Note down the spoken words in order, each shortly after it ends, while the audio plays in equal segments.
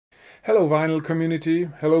Hello vinyl community,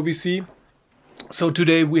 hello VC. So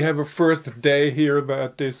today we have a first day here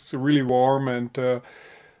that is really warm and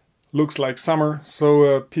looks like summer.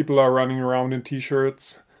 So people are running around in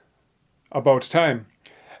t-shirts. About time.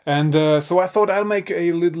 And so I thought I'll make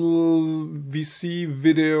a little VC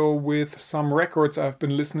video with some records I've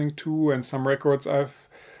been listening to and some records I've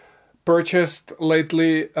purchased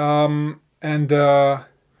lately. On the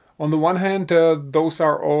one hand, those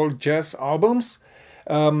are all jazz albums.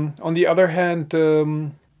 On the other hand,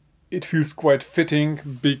 it feels quite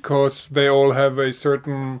fitting because they all have a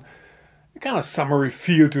certain kind of summery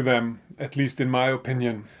feel to them, at least in my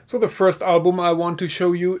opinion. So the first album I want to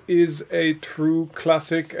show you is a true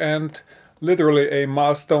classic and literally a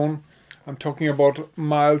milestone. I'm talking about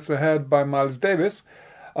Miles Ahead by Miles Davis.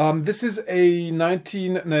 This is a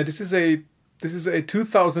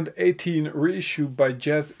 2018 reissue by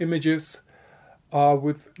Jazz Images.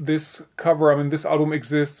 With this cover, this album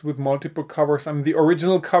exists with multiple covers. The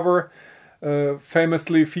original cover,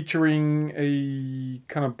 famously featuring a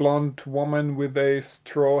kind of blonde woman with a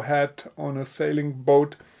straw hat on a sailing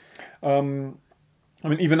boat.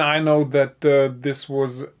 Even I know that this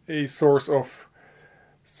was a source of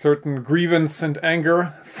certain grievance and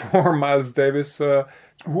anger for Miles Davis,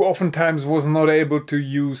 who oftentimes was not able to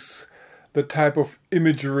use the type of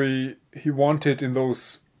imagery he wanted in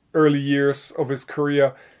those early years of his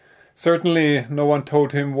career. Certainly no one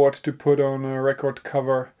told him what to put on a record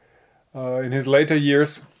cover in his later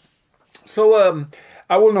years. So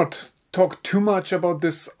I will not talk too much about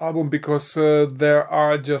this album because there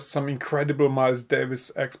are just some incredible Miles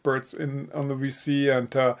Davis experts on the VC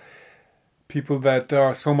and people that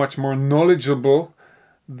are so much more knowledgeable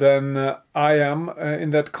than I am in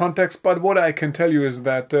that context. But what I can tell you is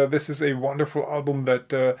that this is a wonderful album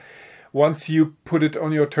that once you put it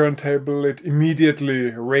on your turntable, it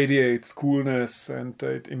immediately radiates coolness and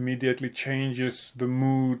it immediately changes the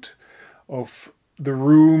mood of the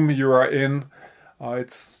room you are in.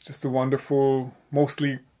 It's just a wonderful,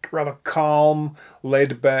 mostly rather calm,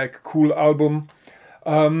 laid-back, cool album.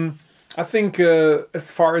 I think,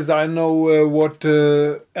 as far as I know, what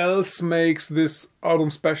else makes this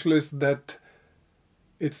album special is that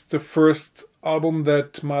it's the first album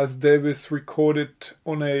that Miles Davis recorded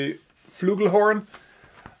on a flugelhorn.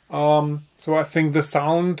 So I think the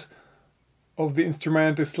sound of the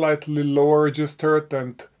instrument is slightly lower registered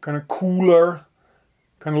and kind of cooler,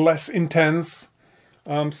 kind of less intense.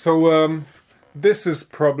 This is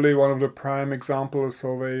probably one of the prime examples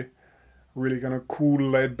of a really kind of cool,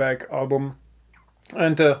 laid-back album.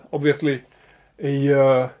 And obviously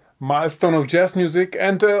a milestone of jazz music,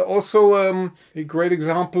 and also a great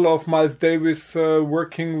example of Miles Davis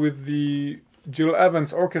working with the Jill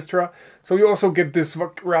Evans Orchestra. So you also get this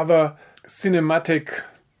rather cinematic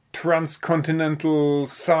transcontinental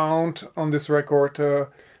sound on this record. So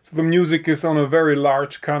the music is on a very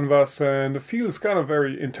large canvas and it feels kind of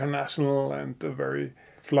very international and very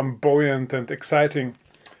flamboyant and exciting.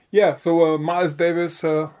 Yeah, so Miles Davis,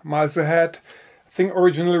 Miles Ahead, I think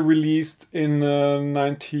originally released in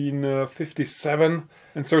 1957,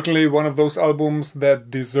 and certainly one of those albums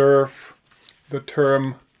that deserve the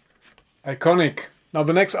term iconic. Now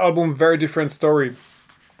the next album, very different story.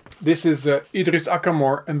 This is Idris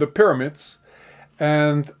Ackamoor and the Pyramids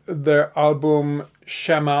and their album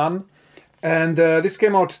Shaman. And this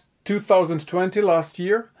came out 2020, last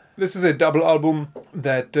year. This is a double album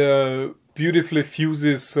that beautifully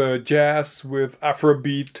fuses jazz with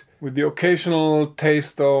Afrobeat, with the occasional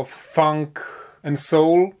taste of funk and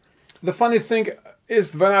soul. The funny thing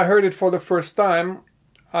is, when I heard it for the first time,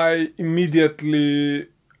 I immediately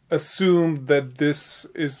assumed that this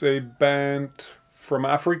is a band from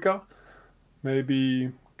Africa,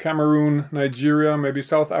 maybe Cameroon, Nigeria, maybe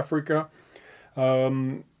South Africa.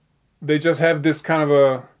 They just have this kind of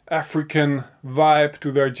a African vibe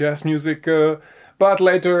to their jazz music, but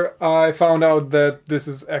later I found out that this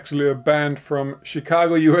is actually a band from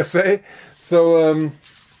Chicago, USA. So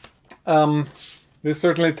this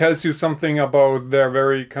certainly tells you something about their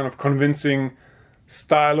very kind of convincing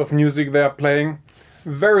style of music they are playing.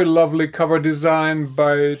 Very lovely cover design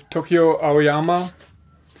by Tokyo Aoyama.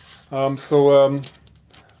 That's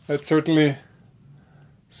certainly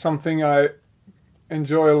something I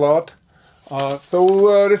enjoy a lot.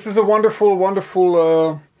 This is a wonderful,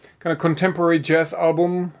 wonderful kind of contemporary jazz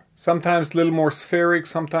album. Sometimes a little more spheric,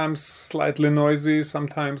 sometimes slightly noisy,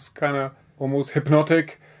 sometimes kind of almost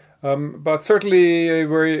hypnotic. But certainly a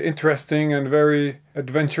very interesting and very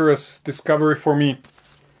adventurous discovery for me.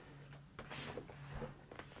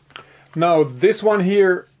 Now this one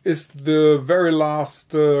here is the very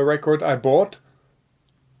last record I bought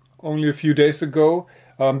only a few days ago.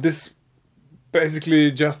 This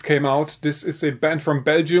basically just came out. This is a band from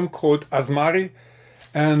Belgium called Asmari,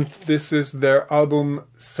 and this is their album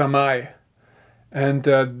Samai. And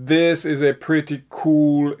this is a pretty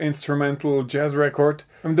cool instrumental jazz record.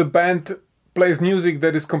 And the band plays music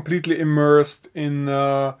that is completely immersed in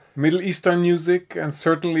Middle Eastern music and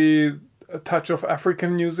certainly a touch of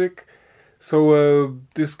African music. So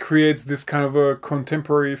this creates this kind of a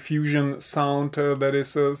contemporary fusion sound that is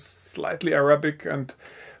slightly Arabic and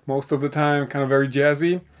most of the time kind of very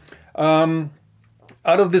jazzy. Out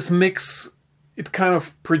of this mix, it kind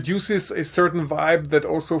of produces a certain vibe that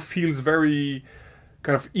also feels very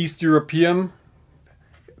kind of East European.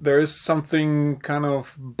 There is something kind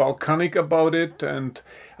of Balkanic about it, and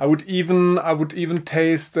I would even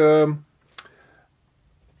taste a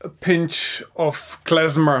pinch of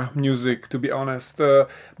klezmer music, to be honest.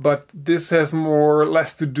 But this has more or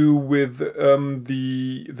less to do with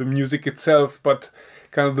the music itself, but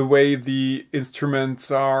kind of the way the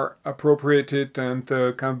instruments are appropriated and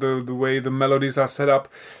kind of the way the melodies are set up.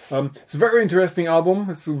 It's a very interesting album.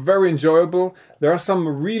 It's very enjoyable. There are some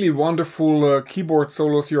really wonderful keyboard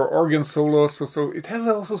solos, your organ solos. So it has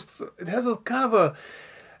a kind of a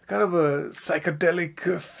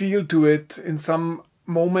psychedelic feel to it in some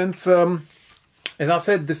moments. As I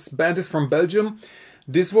said, this band is from Belgium.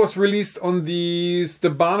 This was released on the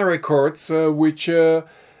Stebana Records, which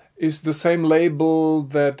is the same label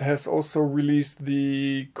that has also released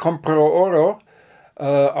the Compro Oro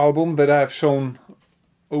album that I have shown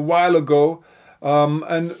a while ago.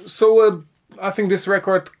 And so I think this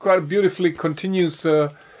record quite beautifully continues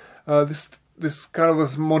this kind of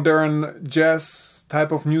a modern jazz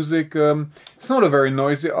type of music. It's not a very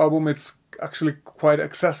noisy album. It's actually quite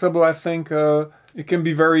accessible, I think. It can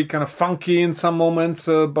be very kind of funky in some moments,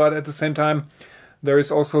 but at the same time, there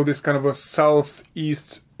is also this kind of a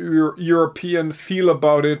southeast European feel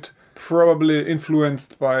about it, probably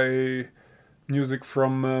influenced by music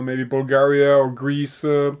from maybe Bulgaria or Greece,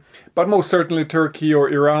 but most certainly Turkey or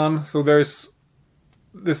Iran. So there's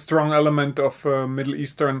this strong element of Middle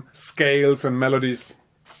Eastern scales and melodies.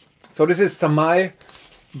 So this is Samai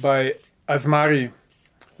by Asmari,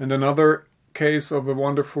 and another case of a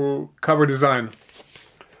wonderful cover design.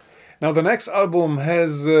 Now the next album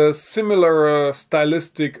has a similar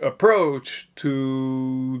stylistic approach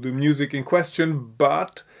to the music in question,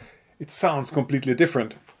 but it sounds completely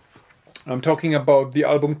different. I'm talking about the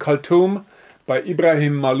album Khaltoum by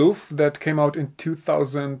Ibrahim Malouf that came out in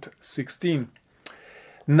 2016.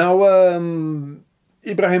 Now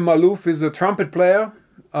Ibrahim Malouf is a trumpet player.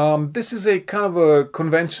 This is a kind of a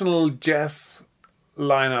conventional jazz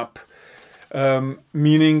lineup.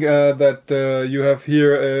 Meaning that you have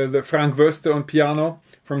here the Frank Wöste on piano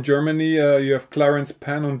from Germany, you have Clarence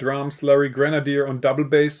Penn on drums, Larry Grenadier on double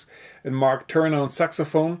bass, and Mark Turner on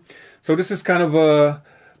saxophone. So this is kind of a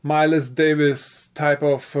Miles Davis type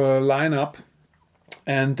of lineup,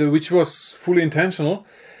 and which was fully intentional.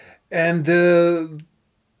 And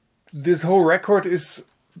this whole record is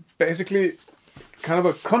basically kind of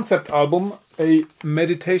a concept album, a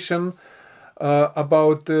meditation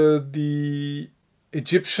about the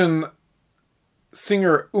Egyptian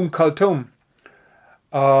singer Khaltoum.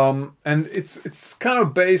 And it's kind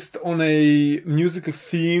of based on a musical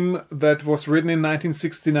theme that was written in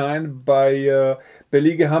 1969 by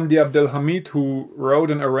Belige Hamdi Abdelhamid, who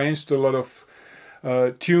wrote and arranged a lot of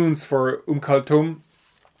tunes for Khaltoum.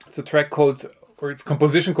 It's a track called, or it's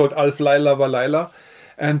composition called Alf Laila wa Laila.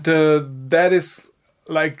 And that is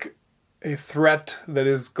like a thread that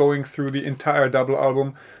is going through the entire double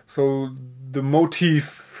album. So the motif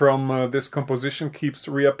from this composition keeps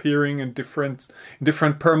reappearing in different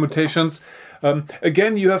permutations.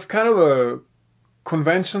 Again, you have kind of a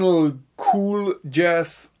conventional cool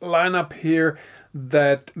jazz lineup here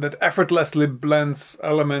that effortlessly blends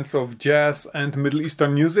elements of jazz and Middle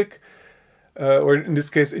Eastern music, or in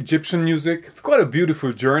this case Egyptian music. It's quite a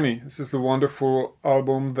beautiful journey. This is a wonderful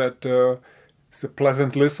album that it's a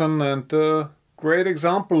pleasant listen and a great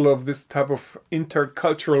example of this type of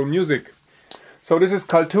intercultural music. So this is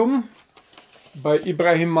Khaltoum by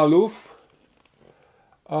Ibrahim Malouf,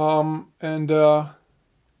 and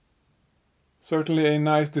certainly a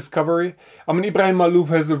nice discovery. I mean, Ibrahim Malouf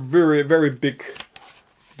has a very, very big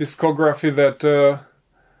discography that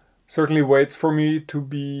certainly waits for me to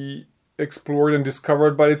be explored and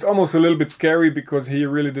discovered, but it's almost a little bit scary because he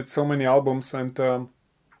really did so many albums, and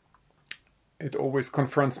it always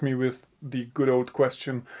confronts me with the good old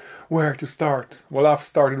question, where to start? Well, I've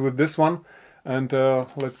started with this one, and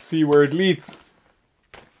let's see where it leads.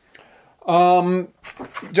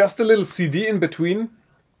 Just a little CD in between.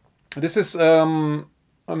 This is on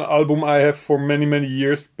an album I have for many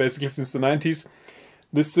years, basically since the 90s.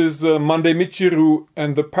 This is Monday Michiru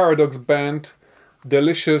and the Paradox Band,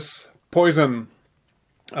 Delicious Poison.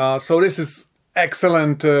 So this is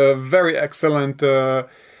excellent, very excellent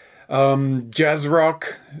jazz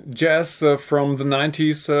rock, jazz from the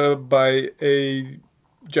 90s by a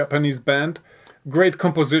Japanese band. Great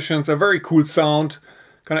compositions, a very cool sound,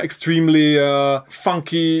 kind of extremely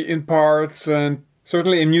funky in parts, and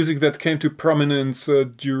certainly a music that came to prominence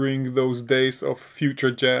during those days of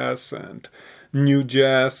future jazz and new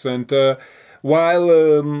jazz. And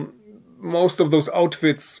while most of those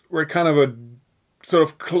outfits were kind of a sort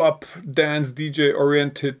of club dance DJ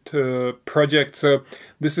oriented projects,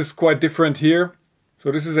 this is quite different here.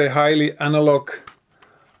 So this is a highly analog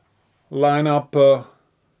lineup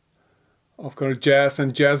of kind of jazz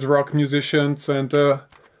and jazz rock musicians, and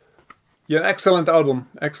yeah, excellent album,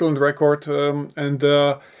 excellent record, and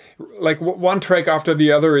like one track after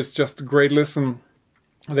the other is just a great listen.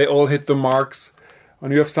 They all hit the marks,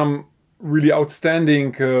 and you have some really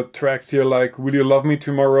outstanding tracks here, like Will You Love Me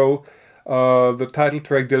Tomorrow, the title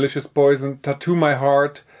track Delicious Poison, Tattoo My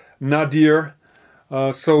Heart, Nadir.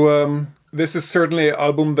 So this is certainly an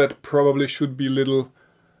album that probably should be little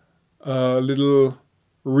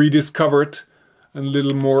rediscovered and a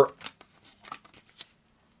little more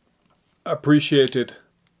appreciated.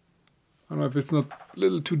 I don't know if it's not a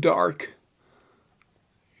little too dark.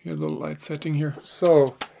 Here, the light setting here.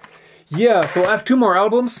 So yeah, so I have two more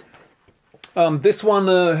albums. This one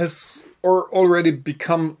has already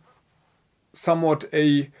become somewhat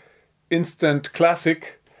a instant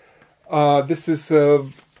classic. This is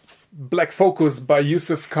Black Focus by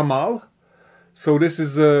Yusuf Kamal. So this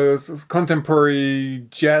is a contemporary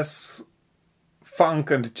jazz, funk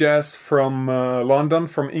and jazz from London,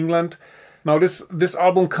 from England. Now this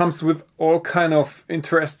album comes with all kind of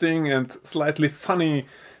interesting and slightly funny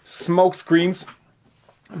smoke screens,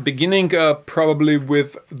 beginning probably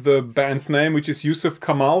with the band's name, which is Yusuf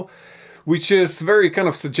Kamal, which is very kind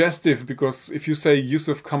of suggestive, because if you say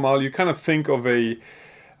Yusuf Kamal, you kind of think of a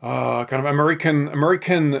kind of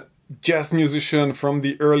American jazz musician from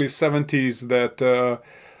the early 70s that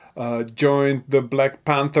joined the Black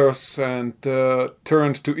Panthers and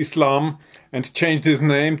turned to Islam and changed his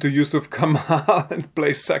name to Yusuf Kamal and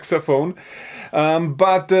plays saxophone.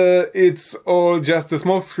 But it's all just a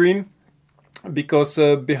smokescreen, because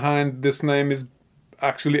behind this name is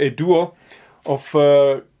actually a duo of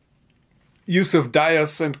Yusuf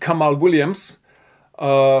Dias and Kamal Williams,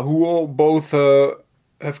 who all both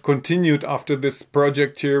have continued after this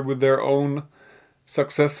project here with their own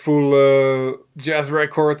successful jazz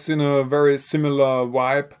records in a very similar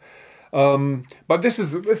vibe. But this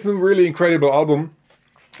is a really incredible album.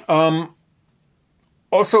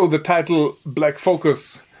 Also, the title Black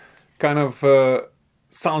Focus kind of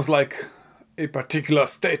sounds like a particular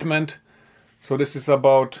statement. So this is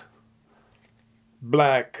about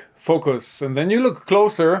black focus. And then you look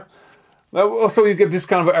closer. Also, you get this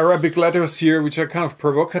kind of Arabic letters here, which are kind of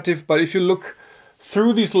provocative. But if you look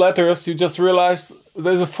through these letters, you just realize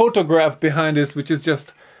there's a photograph behind this, which is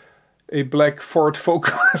just a black Ford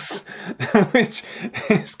Focus, which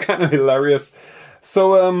is kind of hilarious.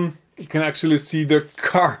 So you can actually see the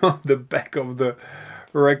car on the back of the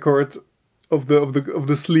record, of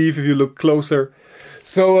the sleeve, if you look closer.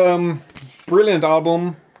 So brilliant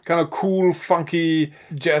album, kind of cool, funky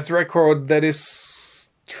jazz record that is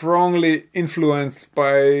strongly influenced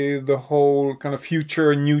by the whole kind of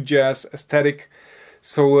future new jazz aesthetic.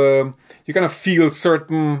 So you kind of feel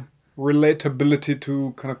certain relatability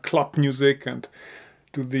to kind of club music and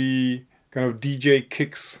to the kind of DJ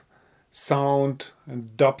kicks sound and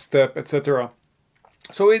dubstep, etc.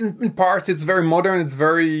 So in parts it's very modern, it's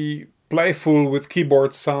very playful with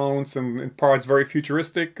keyboard sounds, and in parts very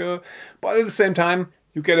futuristic, but at the same time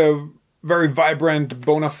you get a very vibrant,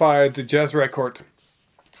 bona fide jazz record.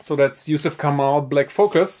 So that's Yusuf Kamal, Black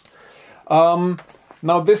Focus.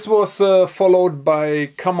 Now this was followed by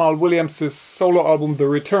Kamal Williams' solo album, The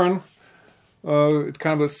Return. It's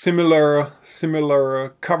kind of a similar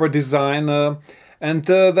cover design, and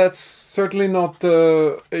that's certainly not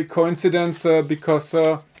a coincidence, because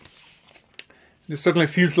it certainly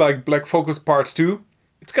feels like Black Focus Part 2.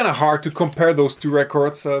 It's kind of hard to compare those two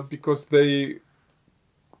records because they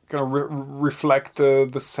kind of reflect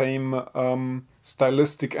the same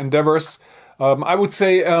stylistic endeavors. I would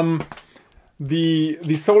say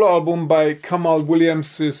the solo album by Kamal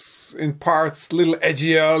Williams is in parts a little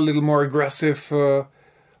edgier, a little more aggressive, a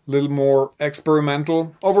little more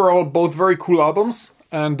experimental. Overall, both very cool albums,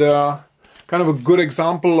 and kind of a good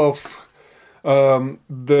example of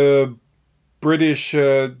the British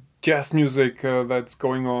jazz music that's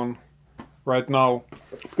going on right now.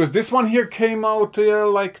 Because this one here came out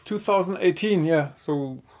like 2018, yeah,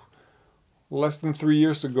 so less than 3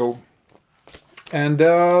 years ago. And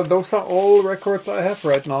those are all records I have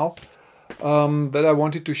right now that I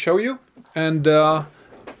wanted to show you. And I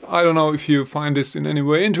don't know if you find this in any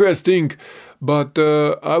way interesting, but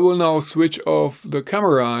I will now switch off the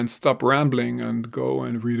camera and stop rambling and go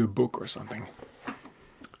and read a book or something.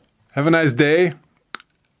 Have a nice day.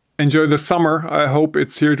 Enjoy the summer. I hope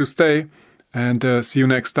it's here to stay. And see you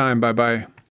next time. Bye bye.